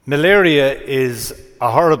Malaria is a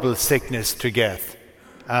horrible sickness to get,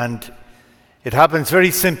 and it happens very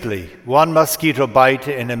simply. One mosquito bite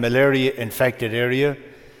in a malaria-infected area,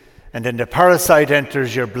 and then the parasite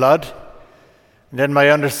enters your blood. And then my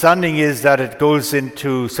understanding is that it goes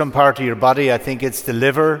into some part of your body, I think it's the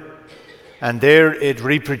liver, and there it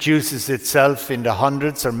reproduces itself in the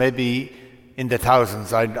hundreds or maybe in the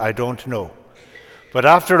thousands, I don't know. But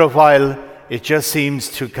after a while, it just seems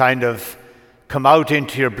to kind of come out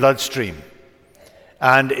into your bloodstream,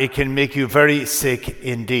 and it can make you very sick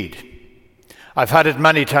indeed. I've had it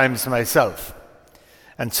many times myself,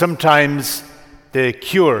 and sometimes the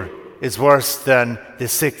cure is worse than the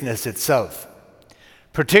sickness itself,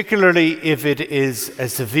 particularly if it is a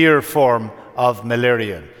severe form of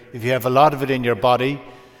malaria. If you have a lot of it in your body,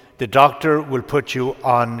 the doctor will put you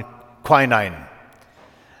on quinine,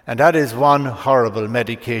 and that is one horrible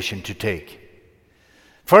medication to take.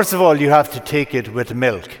 First of all, you have to take it with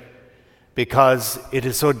milk because it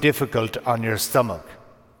is so difficult on your stomach.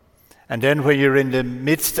 And then when you're in the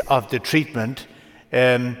midst of the treatment,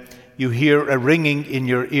 you hear a ringing in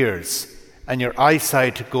your ears and your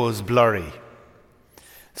eyesight goes blurry.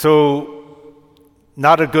 So,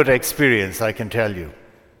 not a good experience, I can tell you.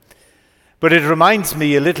 But it reminds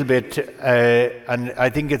me a little bit, and I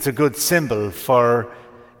think it's a good symbol for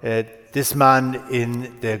this man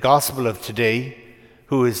in the gospel of today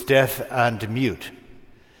who is deaf and mute.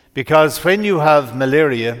 Because when you have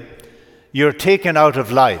malaria, you're taken out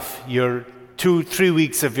of life. Your 2-3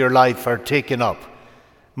 weeks of your life are taken up.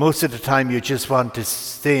 Most of the time you just want to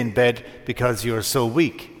stay in bed because you're so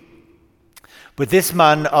weak. But this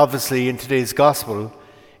man, obviously, in today's gospel,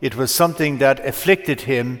 it was something that afflicted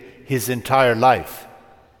him his entire life.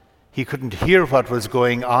 He couldn't hear what was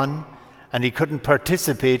going on, and he couldn't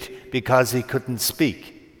participate because he couldn't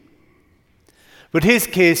speak. But his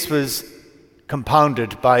case was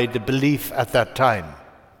compounded by the belief at that time.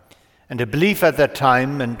 And the belief at that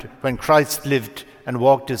time, and when Christ lived and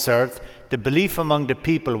walked this earth, the belief among the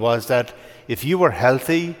people was that if you were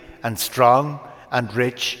healthy and strong and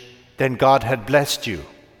rich, then God had blessed you.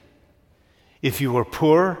 If you were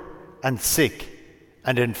poor and sick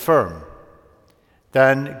and infirm,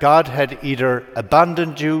 then God had either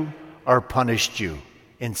abandoned you or punished you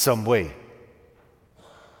in some way.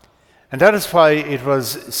 And that is why it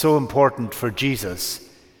was so important for Jesus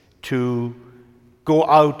to go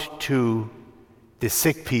out to the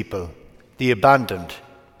sick people, the abandoned,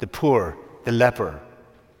 the poor, the leper.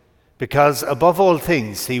 Because above all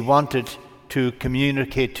things, he wanted to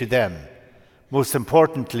communicate to them, most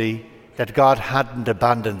importantly, that God hadn't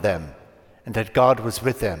abandoned them and that God was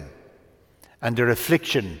with them. And their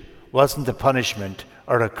affliction wasn't a punishment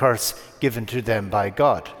or a curse given to them by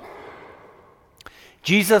God.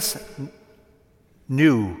 Jesus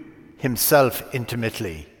knew himself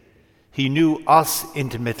intimately. He knew us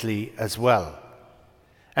intimately as well.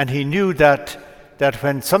 And he knew that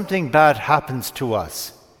when something bad happens to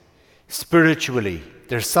us, spiritually,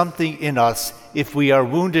 there's something in us, if we are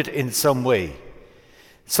wounded in some way,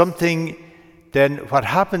 something, then what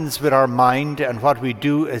happens with our mind and what we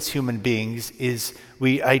do as human beings is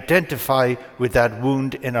we identify with that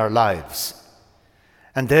wound in our lives.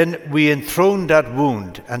 And then we enthrone that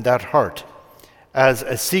wound and that hurt as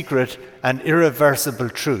a secret and irreversible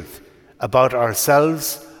truth about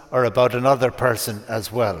ourselves or about another person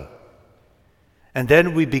as well. And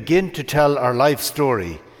then we begin to tell our life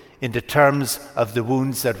story in the terms of the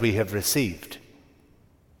wounds that we have received.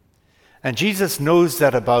 And Jesus knows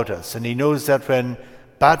that about us, and he knows that when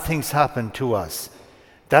bad things happen to us,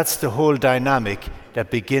 that's the whole dynamic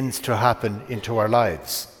that begins to happen into our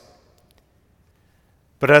lives.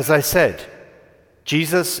 But as I said,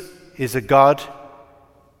 Jesus is a God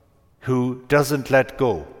who doesn't let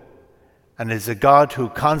go, and is a God who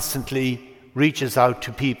constantly reaches out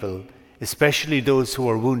to people, especially those who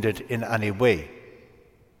are wounded in any way.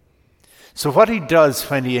 So what he does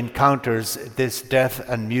when he encounters this deaf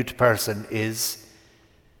and mute person is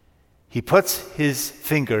he puts his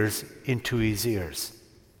fingers into his ears,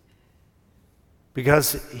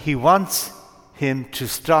 because he wants him to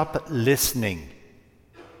stop listening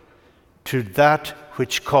to that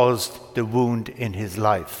which caused the wound in his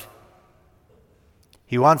life.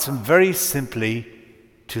 He wants him very simply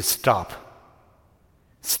to stop.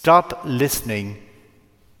 Stop listening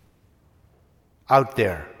out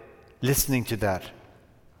there, listening to that.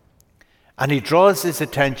 And he draws his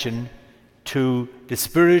attention to the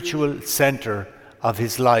spiritual center of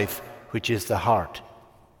his life, which is the heart.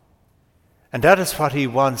 And that is what he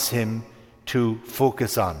wants him to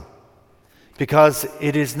focus on. Because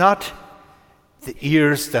it is not the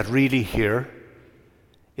ears that really hear.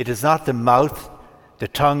 It is not the mouth the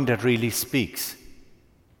tongue that really speaks.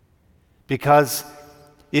 Because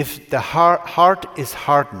if the heart is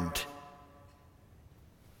hardened,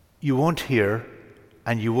 you won't hear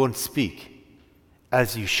and you won't speak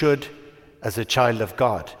as you should as a child of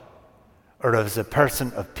God, or as a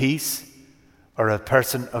person of peace, or a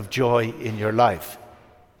person of joy in your life.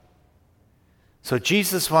 So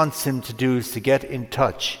Jesus wants him to do is to get in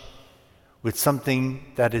touch with something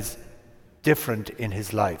that is different in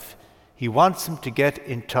his life. He wants him to get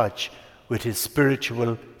in touch with his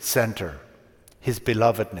spiritual center, his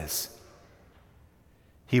belovedness.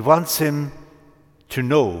 He wants him to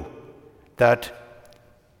know that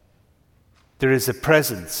there is a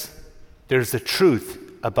presence, there is a truth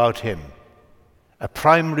about him, a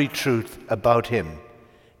primary truth about him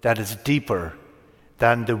that is deeper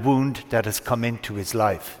than the wound that has come into his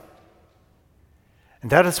life.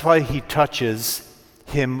 And that is why he touches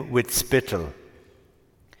him with spittle,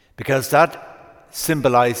 because that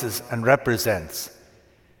symbolizes and represents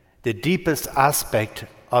the deepest aspect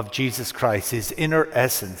of Jesus Christ, his inner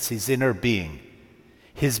essence, his inner being,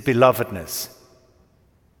 his belovedness.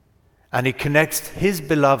 And he connects his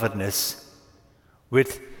belovedness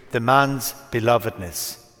with the man's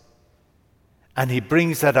belovedness. And he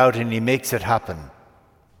brings that out and he makes it happen.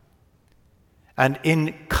 And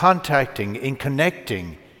in contacting, in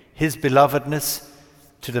connecting his belovedness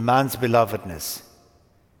to the man's belovedness,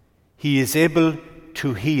 he is able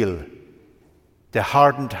to heal the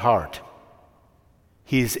hardened heart.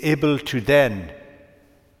 He is able to then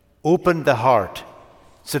open the heart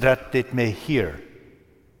so that it may hear,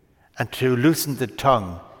 and to loosen the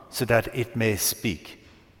tongue so that it may speak.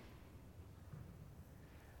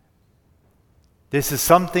 This is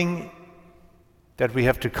something that we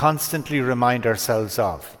have to constantly remind ourselves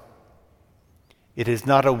of. It is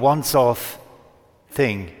not a once-off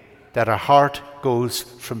thing that our heart goes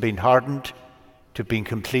from being hardened to being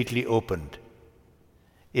completely opened.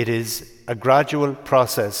 It is a gradual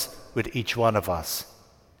process with each one of us.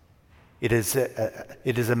 It is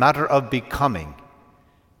a matter of becoming,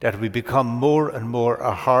 that we become more and more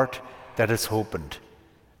a heart that is opened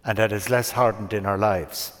and that is less hardened in our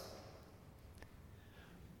lives.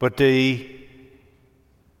 But an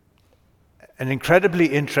incredibly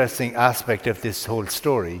interesting aspect of this whole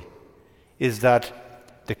story is that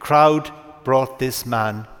the crowd brought this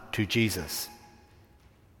man to Jesus.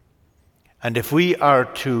 And if we are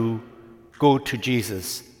to go to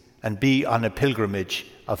Jesus and be on a pilgrimage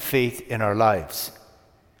of faith in our lives,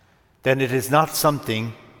 then it is not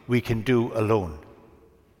something we can do alone.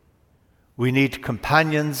 We need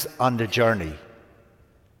companions on the journey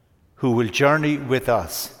who will journey with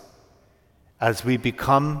us as we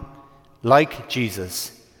become, like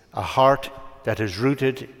Jesus, a heart that is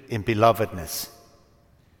rooted in belovedness,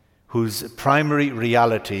 whose primary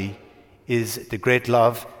reality is the great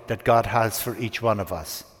love that God has for each one of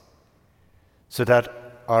us, so that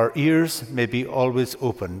our ears may be always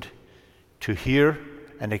opened to hear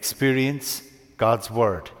and experience God's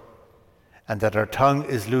word, and that our tongue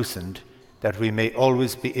is loosened, that we may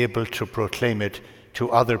always be able to proclaim it to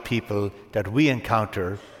other people that we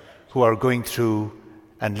encounter who are going through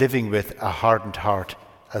and living with a hardened heart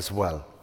as well.